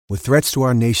With threats to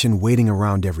our nation waiting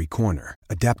around every corner,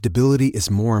 adaptability is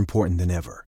more important than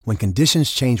ever. When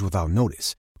conditions change without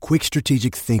notice, quick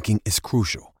strategic thinking is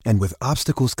crucial. And with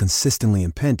obstacles consistently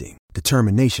impending,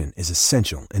 determination is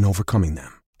essential in overcoming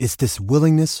them. It's this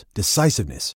willingness,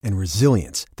 decisiveness, and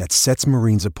resilience that sets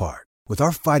Marines apart. With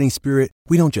our fighting spirit,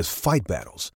 we don't just fight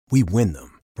battles, we win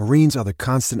them. Marines are the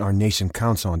constant our nation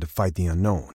counts on to fight the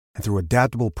unknown. And through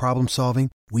adaptable problem solving,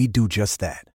 we do just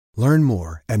that. Learn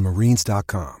more at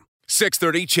marines.com.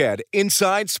 630 CHED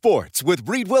Inside Sports with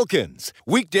Reed Wilkins.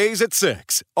 Weekdays at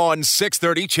 6 on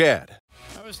 630 CHED.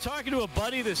 I was talking to a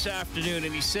buddy this afternoon,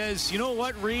 and he says, you know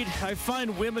what, Reed? I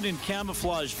find women in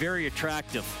camouflage very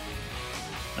attractive.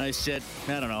 And I said,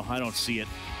 I don't know. I don't see it.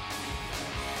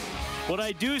 What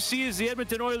I do see is the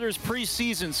Edmonton Oilers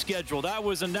preseason schedule. That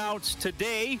was announced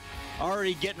today.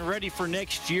 Already getting ready for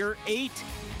next year. 8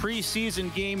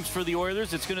 preseason games for the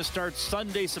Oilers. It's going to start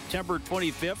Sunday, September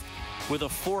 25th with a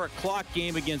 4 o'clock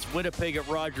game against Winnipeg at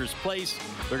Rogers Place.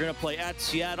 They're going to play at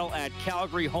Seattle, at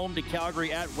Calgary, home to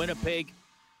Calgary, at Winnipeg,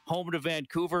 home to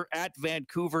Vancouver, at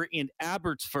Vancouver in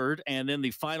Abbotsford, and then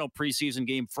the final preseason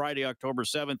game Friday, October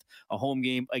 7th, a home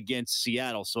game against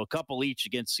Seattle. So a couple each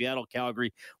against Seattle,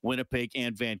 Calgary, Winnipeg,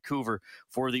 and Vancouver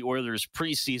for the Oilers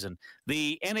preseason.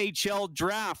 The NHL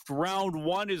draft round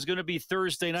 1 is going to be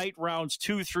Thursday night. Rounds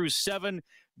 2 through 7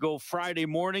 go Friday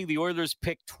morning. The Oilers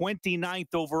picked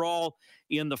 29th overall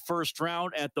in the first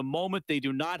round. At the moment, they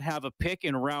do not have a pick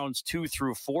in rounds 2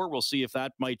 through 4. We'll see if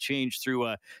that might change through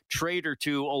a trade or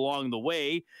two along the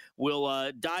way.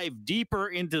 We'll dive deeper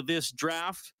into this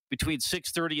draft between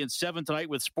 6:30 and 7 tonight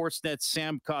with Sportsnet's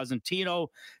Sam Cosentino.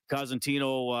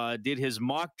 Cosentino did his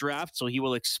mock draft, so he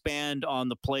will expand on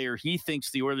the player he thinks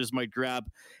the Oilers might grab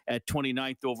at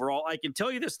 29th overall. I can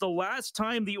tell you this, the last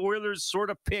time the Oilers sort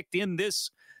of picked in this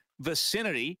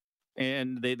vicinity,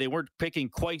 and they weren't picking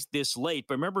quite this late,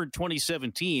 but remember in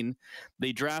 2017,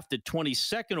 they drafted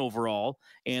 22nd overall,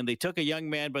 and they took a young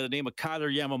man by the name of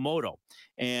Kyler Yamamoto.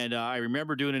 And I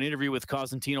remember doing an interview with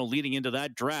Cosentino leading into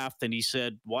that draft, and he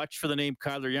said, watch for the name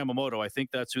Kyler Yamamoto. I think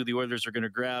that's who the Oilers are going to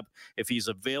grab if he's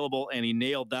available, and he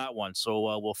nailed that one. So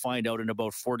we'll find out in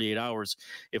about 48 hours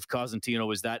if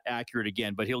Cosentino is that accurate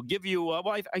again. But he'll give you,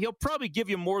 he'll probably give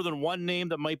you more than one name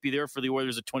that might be there for the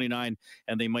Oilers at 29,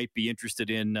 and they might be interested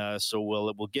in. So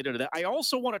we'll get into that. I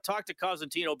also want to talk to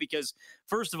Cosentino because,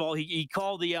 first of all, he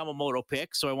called the Yamamoto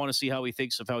pick, so I want to see how he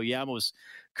thinks of how Yamo's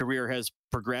career has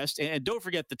progressed. And don't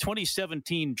forget, the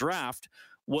 2017 draft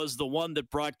was the one that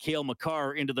brought Cale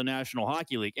Makar into the National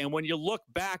Hockey League. And when you look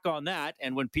back on that,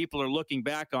 and when people are looking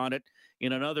back on it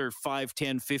in another 5,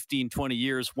 10, 15, 20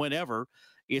 years, whenever,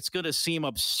 it's going to seem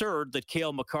absurd that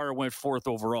Cale Makar went 4th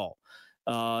overall.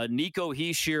 Nico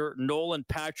Hischier, Nolan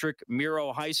Patrick,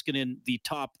 Miro Heiskanen, the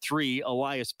top 3.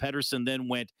 Elias Pettersson then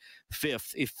went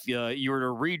 5th. If you were to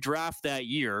redraft that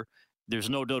year, there's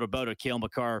no doubt about it, Cale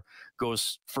Makar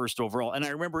goes 1st overall. And I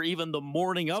remember even the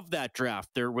morning of that draft,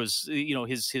 there was,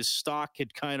 his stock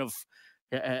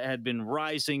had been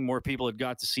rising. More people had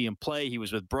got to see him play. He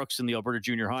was with Brooks in the Alberta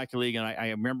Junior Hockey League. And I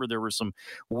remember there were some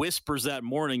whispers that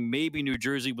morning, maybe New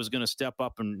Jersey was going to step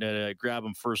up and grab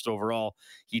him 1st overall.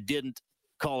 He didn't.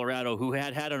 Colorado, who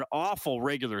had an awful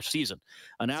regular season,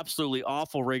 an absolutely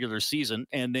awful regular season,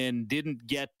 and then didn't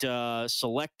get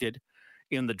selected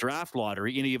in the draft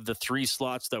lottery, any of the 3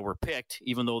 slots that were picked,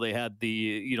 even though they had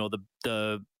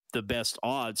the best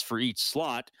odds for each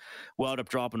slot, wound up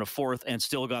dropping to 4th and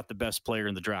still got the best player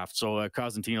in the draft. So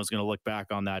Cosentino's going to look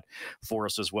back on that for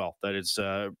us as well. That is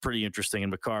pretty interesting. And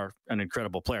Makar, an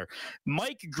incredible player.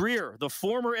 Mike Grier, the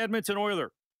former Edmonton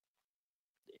Oiler,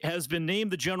 has been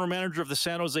named the general manager of the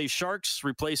San Jose Sharks,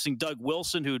 replacing Doug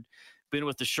Wilson, who'd been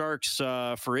with the Sharks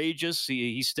for ages.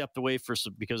 He stepped away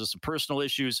because of some personal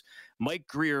issues. Mike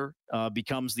Grier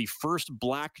becomes the first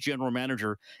black general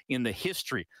manager in the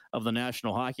history of the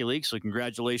National Hockey League. So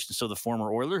congratulations to the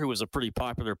former Oiler, who was a pretty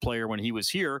popular player when he was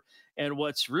here. And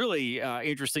what's really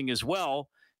interesting as well,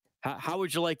 how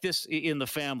would you like this in the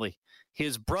family?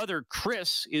 His brother,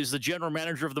 Chris, is the general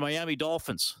manager of the Miami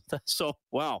Dolphins. So,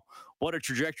 wow, what a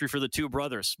trajectory for the two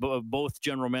brothers, both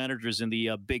general managers in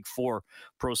the Big Four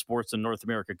pro sports in North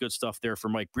America. Good stuff there for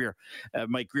Mike Grier.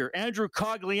 Andrew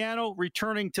Cogliano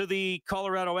returning to the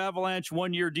Colorado Avalanche,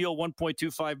 1-year deal,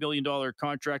 $1.25 million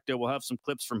contract. We'll have some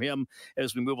clips from him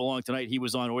as we move along tonight. He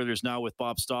was on Oilers Now with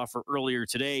Bob Stauffer earlier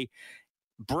today.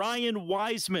 Brian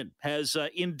Wiseman has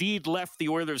indeed left the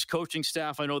Oilers coaching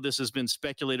staff. I know this has been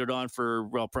speculated on for,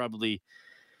 probably,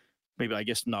 maybe I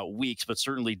guess not weeks, but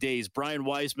certainly days. Brian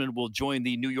Wiseman will join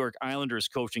the New York Islanders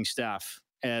coaching staff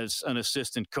as an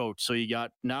assistant coach. So you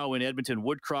got now in Edmonton,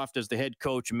 Woodcroft as the head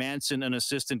coach, Manson an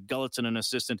assistant, Gulletson an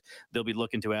assistant. They'll be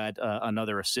looking to add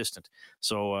another assistant.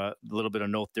 So a little bit of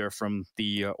note there from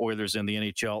the Oilers in the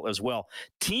NHL as well.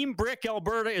 Team Brick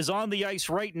Alberta is on the ice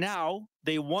right now.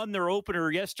 They won their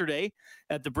opener yesterday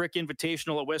at the Brick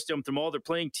Invitational at West Edmonton Mall. They're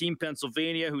playing Team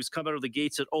Pennsylvania, who's come out of the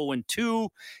gates at 0-2.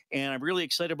 And I'm really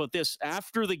excited about this.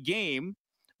 After the game,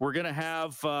 we're going to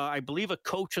have, I believe, a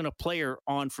coach and a player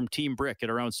on from Team Brick at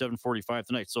around 7:45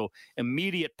 tonight. So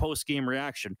immediate post-game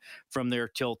reaction from their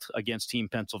tilt against Team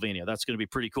Pennsylvania. That's going to be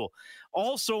pretty cool.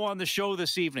 Also on the show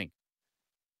this evening,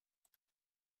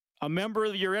 a member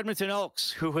of your Edmonton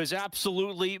Elks who has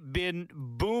absolutely been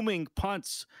booming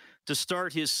punts to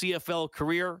start his CFL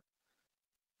career.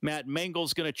 Matt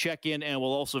Mengel's going to check in, and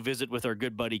we'll also visit with our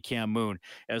good buddy Cam Moon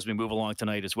as we move along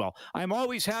tonight as well. I'm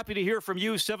always happy to hear from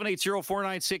you.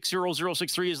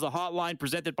 780-496-0063 is the hotline,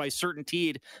 presented by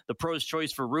CertainTeed, the pro's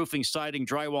choice for roofing, siding,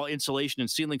 drywall, insulation, and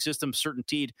ceiling systems.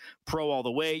 CertainTeed, pro all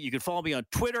the way. You can follow me on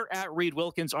Twitter at Reid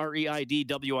Wilkins,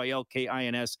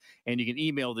 ReidWilkins, and you can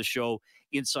email the show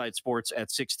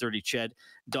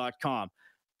insidesports@630ched.com.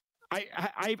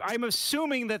 I'm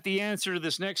assuming that the answer to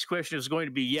this next question is going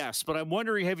to be yes, but I'm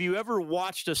wondering, have you ever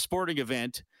watched a sporting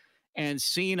event and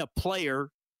seen a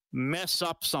player mess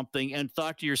up something and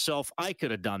thought to yourself, I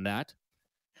could have done that?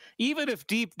 Even if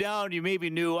deep down you maybe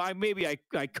knew, I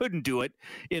couldn't do it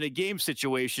in a game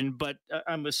situation, but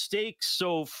a mistake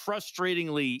so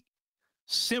frustratingly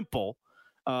simple,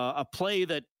 a play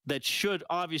that should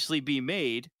obviously be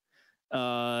made,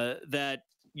 that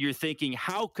you're thinking,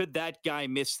 how could that guy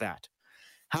miss that?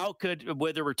 How could,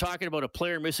 whether we're talking about a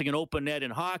player missing an open net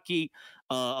in hockey,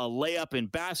 a layup in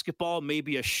basketball,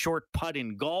 maybe a short putt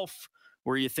in golf,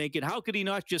 where you're thinking, how could he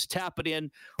not just tap it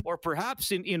in? Or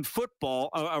perhaps in football,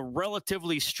 a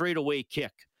relatively straightaway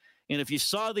kick. And if you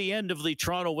saw the end of the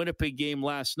Toronto-Winnipeg game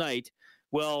last night,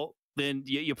 well, then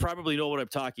you probably know what I'm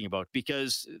talking about,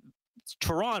 because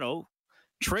Toronto,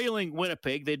 trailing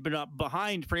Winnipeg, they'd been up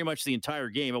behind pretty much the entire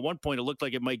game. At one point, it looked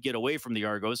like it might get away from the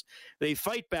Argos. They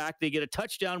fight back. They get a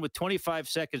touchdown with 25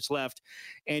 seconds left,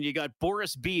 and you got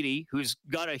Boris Beatty, who's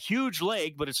got a huge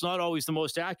leg, but it's not always the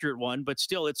most accurate one. But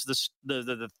still, it's the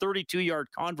 32-yard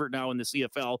convert now in the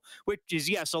CFL, which is,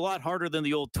 yes, a lot harder than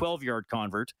the old 12-yard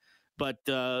convert, but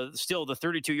still the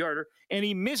 32-yarder, and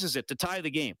he misses it to tie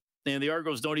the game. And the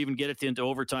Argos don't even get it into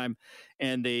overtime,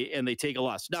 and they take a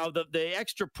loss. Now, the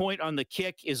extra point on the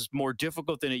kick is more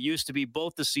difficult than it used to be.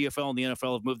 Both the CFL and the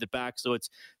NFL have moved it back, so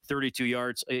it's 32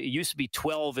 yards. It used to be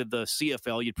 12 in the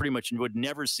CFL. You pretty much would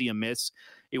never see a miss.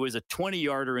 It was a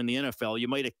 20-yarder in the NFL. You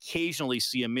might occasionally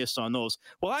see a miss on those.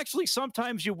 Well, actually,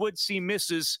 sometimes you would see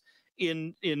misses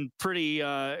in pretty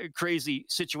crazy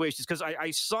situations, because I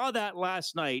saw that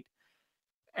last night.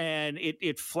 And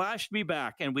it flashed me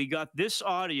back, and we got this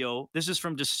audio. This is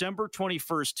from December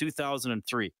 21st,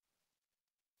 2003.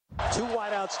 Two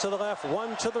wideouts to the left,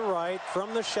 one to the right.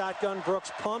 From the shotgun,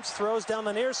 Brooks pumps, throws down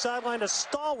the near sideline to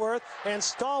Stallworth, and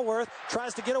Stallworth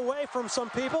tries to get away from some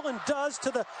people and does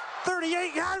to the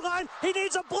 38-yard line. He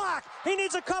needs a block. He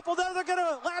needs a couple. Then they're going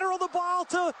to lateral the ball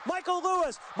to Michael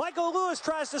Lewis. Michael Lewis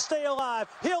tries to stay alive.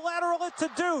 He'll lateral it to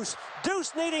Deuce.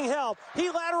 Deuce needing help. He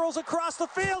laterals across the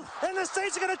field, and the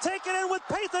Saints are going to take it in with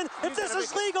Pathan. If this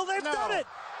is legal, they've done it.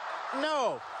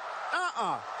 No.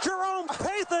 Jerome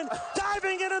Pathan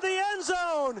diving into the end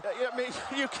zone. I mean,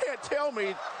 you can't tell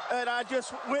me that I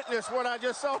just witnessed what I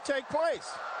just saw take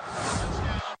place.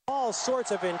 All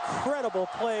sorts of incredible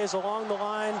plays along the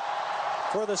line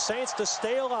for the Saints to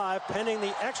stay alive, pending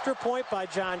the extra point by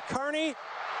John Carney.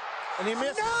 And he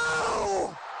missed.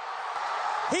 No!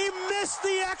 He missed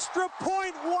the extra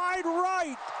point wide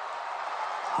right.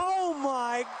 Oh,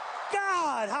 my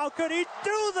God. How could he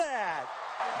do that?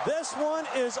 This one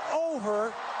is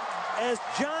over as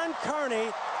John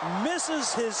Carney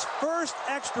misses his first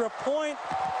extra point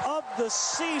of the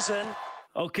season.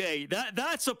 Okay,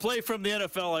 that's a play from the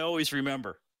NFL I always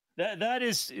remember. That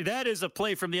is a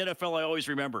play from the NFL I always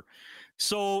remember.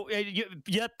 So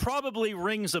that probably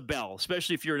rings a bell,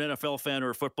 especially if you're an NFL fan or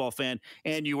a football fan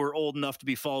and you were old enough to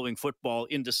be following football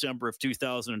in December of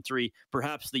 2003.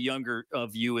 Perhaps the younger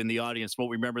of you in the audience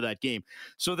won't remember that game.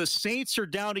 So the Saints are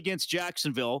down against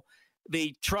Jacksonville.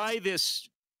 They try this,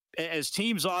 as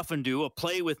teams often do, a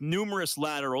play with numerous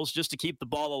laterals just to keep the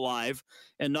ball alive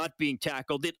and not being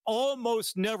tackled. It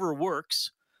almost never works.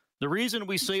 The reason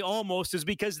we say almost is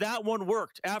because that one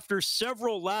worked. After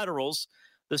several laterals,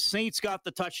 the Saints got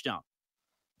the touchdown.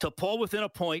 to pull within a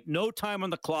point, no time on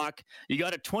the clock. You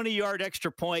got a 20-yard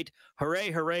extra point.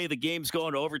 Hooray, hooray, the game's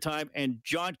going to overtime, and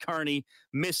John Carney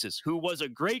misses, who was a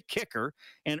great kicker.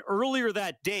 And earlier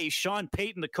that day, Sean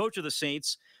Payton, the coach of the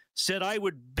Saints, said, I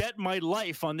would bet my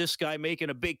life on this guy making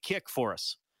a big kick for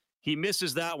us. He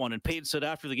misses that one, and Payton said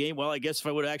after the game, well, I guess if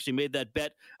I would have actually made that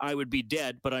bet, I would be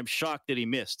dead, but I'm shocked that he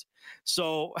missed.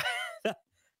 So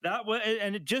that was,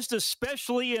 and just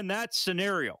especially in that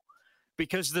scenario,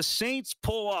 because the Saints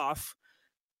pull off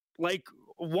like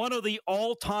one of the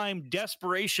all-time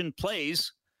desperation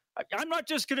plays. I'm not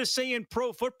just going to say in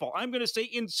pro football. I'm going to say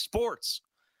in sports.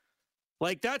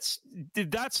 Like that's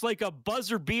like a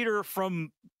buzzer beater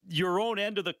from your own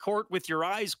end of the court with your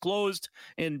eyes closed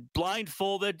and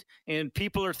blindfolded, and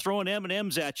people are throwing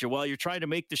M&Ms at you while you're trying to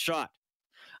make the shot.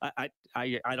 I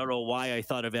don't know why I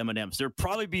thought of M&Ms. There'd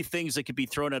probably be things that could be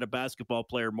thrown at a basketball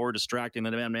player more distracting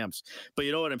than M&Ms. But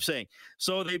you know what I'm saying.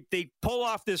 So they pull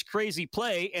off this crazy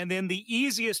play, and then the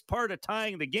easiest part of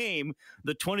tying the game,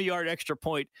 the 20-yard extra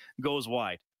point, goes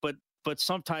wide. But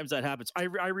sometimes that happens. I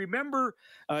remember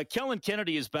Kellen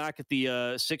Kennedy is back at the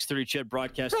 6:30 CHED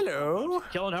broadcast. Hello.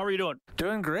 Kellen, how are you doing?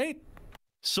 Doing great.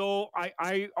 So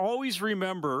I always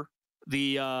remember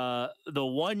the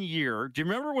 1 year. Do you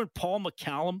remember when Paul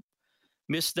McCallum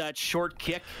missed that short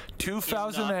kick?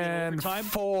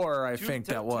 2004, I think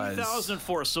that was.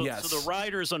 2004. So, yes. So the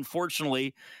Riders,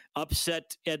 unfortunately,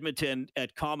 upset Edmonton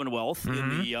at Commonwealth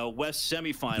in the West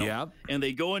semifinal. Yep. And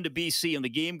they go into BC, and the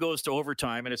game goes to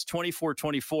overtime, and it's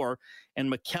 24-24.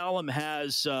 And McCallum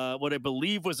has what I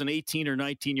believe was an 18 or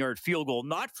 19-yard field goal,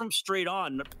 not from straight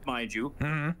on, mind you,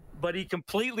 but he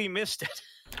completely missed it.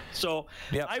 So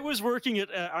I was working at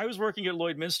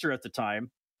Lloydminster at the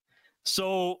time.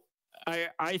 So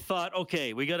I thought,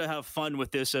 okay, we got to have fun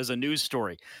with this as a news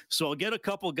story. So I'll get a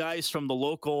couple guys from the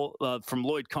local, from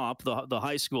Lloyd Comp, the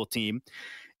high school team,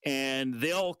 and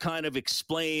they'll kind of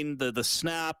explain the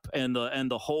snap and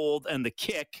the hold and the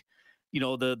kick, you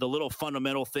know, the little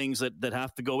fundamental things that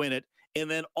have to go in it, and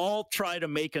then I'll try to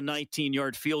make a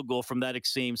 19-yard field goal from that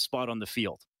same spot on the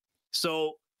field.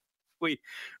 So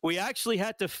we actually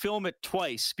had to film it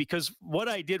twice, because what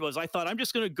I did was I thought, I'm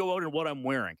just going to go out in what I'm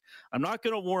wearing. I'm not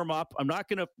going to warm up. I'm not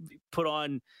going to put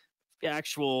on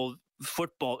actual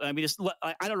football. I mean,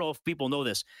 I don't know if people know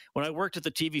this. When I worked at the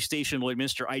TV station in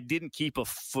Lloydminster, I didn't keep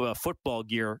a football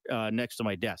gear next to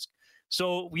my desk.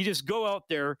 So we just go out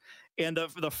there, and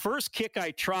the first kick I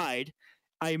tried,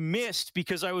 I missed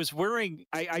because I was wearing,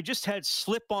 I just had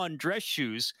slip-on dress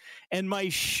shoes, and my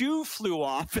shoe flew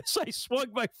off as I swung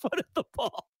my foot at the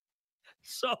ball.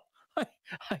 So I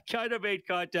kind of made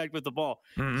contact with the ball.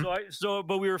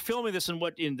 But we were filming this in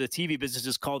what in the TV business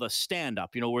is called a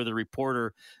stand-up, you know, where the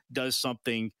reporter does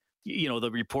something, you know, the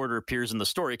reporter appears in the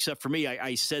story. Except for me,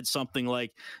 I said something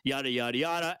like yada, yada,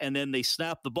 yada, and then they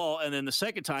snapped the ball. And then the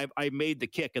second time I made the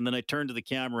kick, and then I turned to the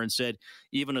camera and said,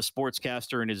 even a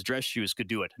sportscaster in his dress shoes could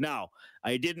do it. Now,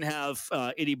 I didn't have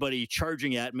anybody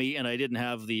charging at me, and I didn't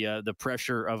have the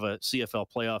pressure of a CFL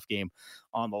playoff game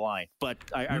on the line. But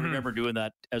I remember doing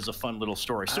that as a fun little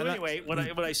story. So anyway,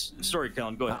 sorry,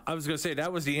 Kellen, go ahead. I was going to say,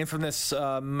 that was the infamous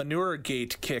manure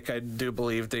gate kick, I do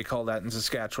believe they call that in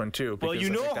Saskatchewan, too. Well,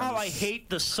 you know how I hate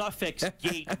the suffix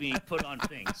gate being put on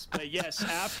things. But yes,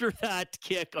 after that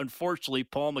kick, unfortunately,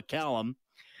 Paul McCallum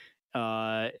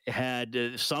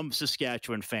had some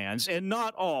Saskatchewan fans, and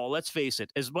not all, let's face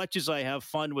it, as much as I have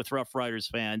fun with Rough Riders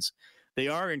fans, they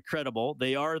are incredible.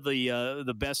 They are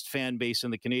the best fan base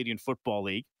in the Canadian Football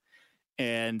League,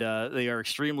 and they are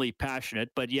extremely passionate.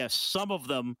 But yes, some of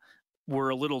them were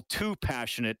a little too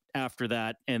passionate after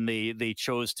that, and they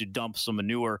chose to dump some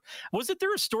manure. Wasn't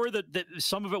there a story that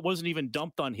some of it wasn't even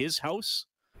dumped on his house?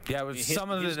 Yeah, it was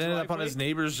some of it ended up on his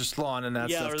neighbor's lawn and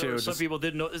that stuff too. Some people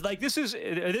didn't know. It's like this is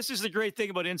the great thing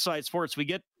about Inside Sports.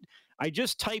 I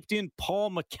just typed in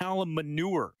Paul McCallum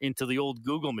manure into the old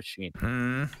Google machine.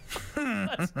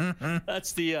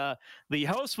 That's the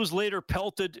house was later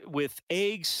pelted with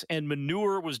eggs, and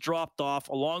manure was dropped off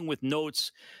along with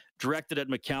notes directed at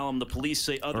McCallum. The police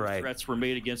say other threats were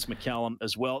made against McCallum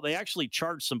as well. They actually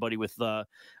charged somebody with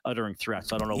uttering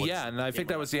threats. I don't know what. Yeah, and I think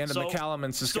that was the end of McCallum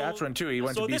in Saskatchewan too. He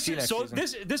went to BC next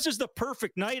season. This is the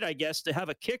perfect night, I guess, to have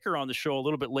a kicker on the show a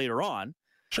little bit later on.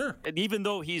 Sure. And even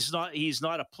though he's not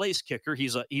a place kicker,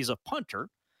 he's a punter.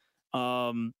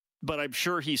 But I'm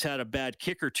sure he's had a bad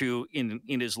kick or two in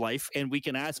his life, and we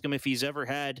can ask him if he's ever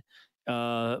had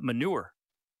manure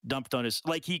dumped on his.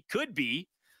 Like, he could be.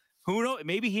 Who knows?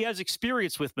 Maybe he has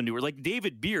experience with manure. Like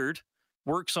David Beard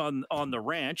works on the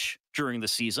ranch during the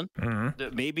season.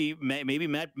 Maybe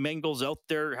Matt Mengel's out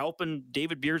there helping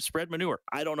David Beard spread manure.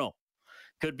 I don't know.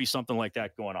 Could be something like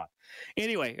that going on.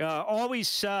 Anyway,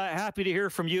 always happy to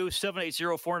hear from you.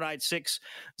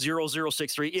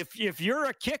 780-496-0063. If you're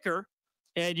a kicker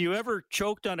and you ever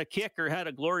choked on a kick or had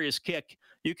a glorious kick,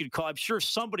 you could call. I'm sure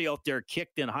somebody out there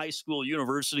kicked in high school,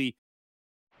 university.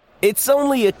 It's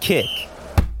only a kick,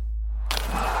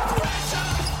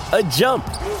 a jump,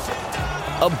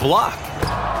 a block.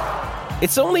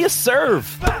 It's only a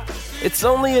serve. It's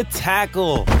only a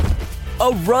tackle,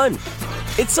 a run.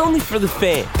 It's only for the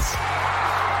fans.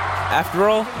 After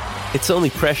all, it's only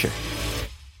pressure.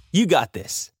 You got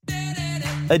this.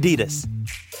 Adidas.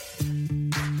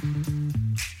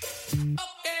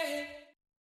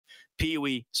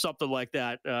 Pee-wee, something like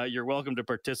that. You're welcome to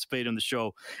participate in the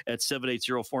show at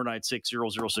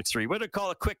 780-496-0063. We're going to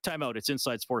call a quick timeout. It's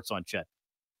Inside Sports on Chet.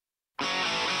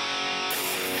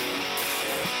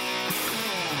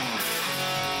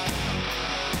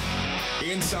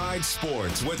 Inside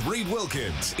Sports with Reed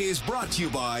Wilkins is brought to you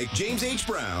by James H.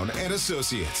 Brown and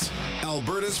Associates,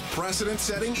 Alberta's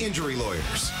precedent-setting injury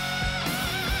lawyers.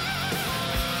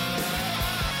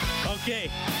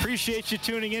 Okay, appreciate you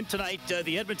tuning in tonight.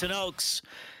 The Edmonton Elks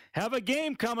have a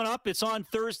game coming up. It's on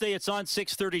Thursday. It's on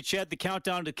 6:30. Ched, the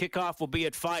countdown to kickoff will be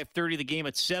at 5:30. The game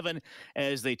at 7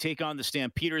 as they take on the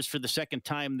Stampeders for the second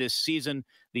time this season.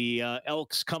 The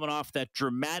Elks coming off that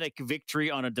dramatic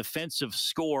victory on a defensive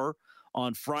score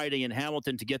on Friday in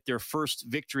Hamilton to get their first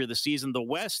victory of the season. The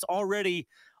West already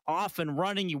off and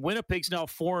running. Winnipeg's now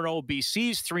 4-0.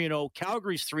 BC's 3-0.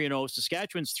 Calgary's 3-0.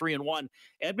 Saskatchewan's 3-1.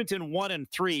 Edmonton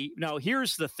 1-3. Now,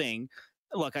 here's the thing.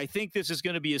 Look, I think this is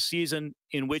going to be a season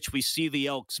in which we see the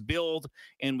Elks build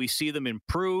and we see them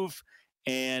improve.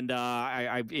 And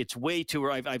it's way too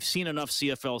early. I've seen enough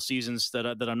CFL seasons that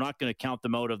I'm not going to count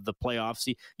them out of the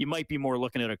playoffs. You might be more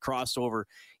looking at a crossover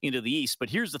into the East. But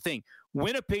here's the thing.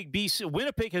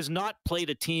 Winnipeg has not played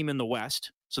a team in the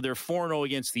West, so they're 4-0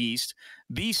 against the East.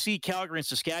 BC, Calgary, and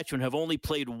Saskatchewan have only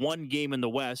played one game in the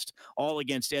West, all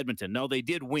against Edmonton. Now, they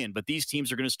did win, but these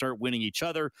teams are going to start winning each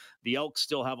other. The Elks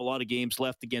still have a lot of games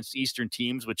left against Eastern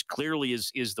teams, which clearly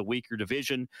is the weaker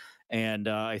division. And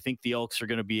I think the Elks are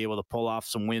going to be able to pull off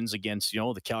some wins against, the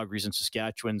Calgarys and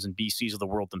Saskatchewans and BCs of the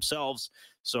world themselves.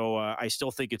 So I still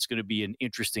think it's going to be an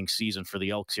interesting season for the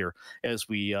Elks here as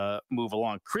we move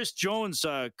along. Chris Jones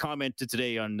commented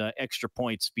today on extra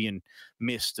points being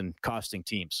missed and costing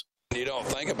teams. You don't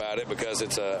think about it because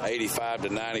it's a 85 to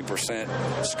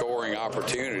 90% scoring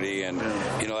opportunity, and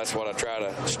that's what I try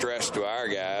to stress to our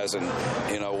guys. And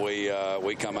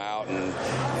we come out and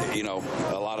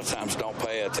a lot of times don't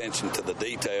pay attention to the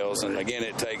details. And again,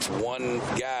 it takes one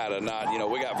guy to not.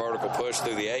 We got vertical push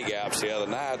through the A gaps the other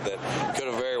night that could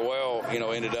have very well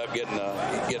ended up getting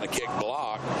a kick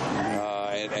block.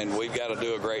 And we've got to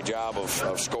do a great job of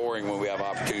scoring when we have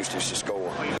opportunities to score.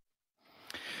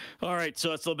 All right, so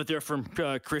that's a little bit there from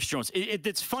Chris Jones.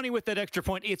 It's funny with that extra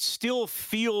point. It still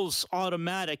feels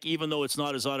automatic, even though it's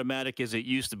not as automatic as it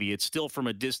used to be. It's still from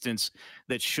a distance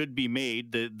that should be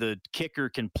made. The kicker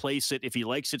can place it. If he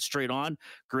likes it straight on,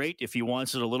 great. If he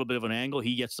wants it a little bit of an angle,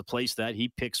 he gets to place that.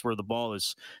 He picks where the ball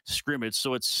is scrimmaged.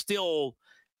 So it's still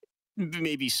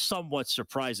maybe somewhat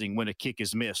surprising when a kick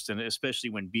is missed, and especially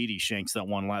when Beatty shanks that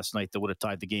one last night that would have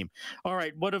tied the game. All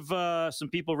right, what have some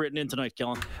people written in tonight,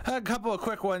 Kellen? A couple of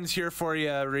quick ones here for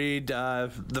you, Reed.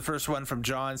 The first one from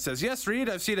John says, yes, Reed,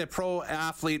 I've seen a pro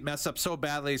athlete mess up so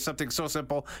badly, something so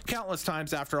simple, countless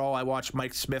times. After all, I watched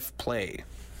Mike Smith play.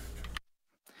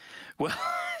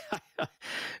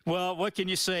 Well, what can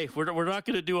you say? We're not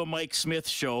going to do a Mike Smith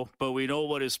show, but we know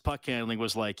what his puck handling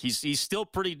was like. He's still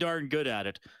pretty darn good at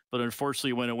it, but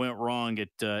unfortunately, when it went wrong, it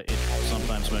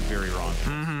sometimes went very wrong.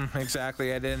 Mm-hmm,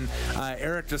 exactly. And then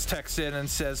Eric just texts in and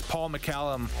says, Paul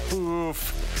McCallum,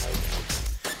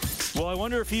 oof. Well, I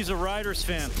wonder if he's a Riders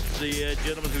fan, the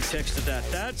gentleman who texted that.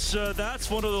 That's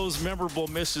one of those memorable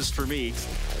misses for me.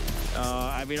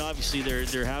 Obviously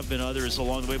there have been others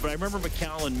along the way, but I remember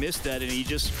McCallum missed that, and he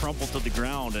just crumpled to the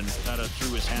ground and kind of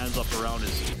threw his hands up around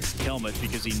his helmet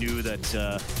because he knew that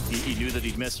he knew that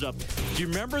he'd messed it up. Do you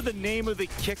remember the name of the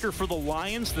kicker for the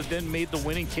Lions that then made the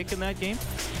winning kick in that game?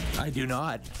 I do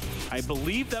not. I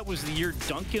believe that was the year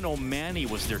Duncan O'Mahony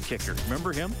was their kicker.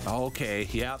 Remember him? Okay,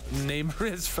 yeah. Name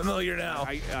is familiar now.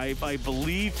 I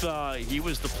believe he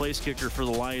was the place kicker for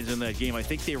the Lions in that game. I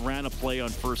think they ran a play on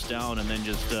first down and then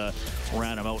just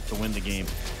ran him out to win the game.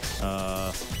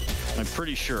 I'm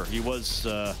pretty sure he was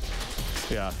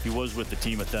with the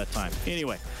team at that time.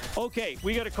 Anyway, okay,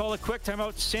 we got to call a quick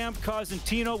timeout. Sam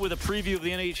Cosentino with a preview of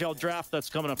the NHL draft. That's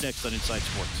coming up next on Inside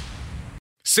Sports.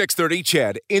 6:30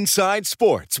 Ched Inside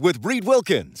Sports with Reed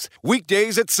Wilkins.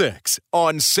 Weekdays at 6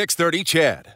 on 6:30 Ched.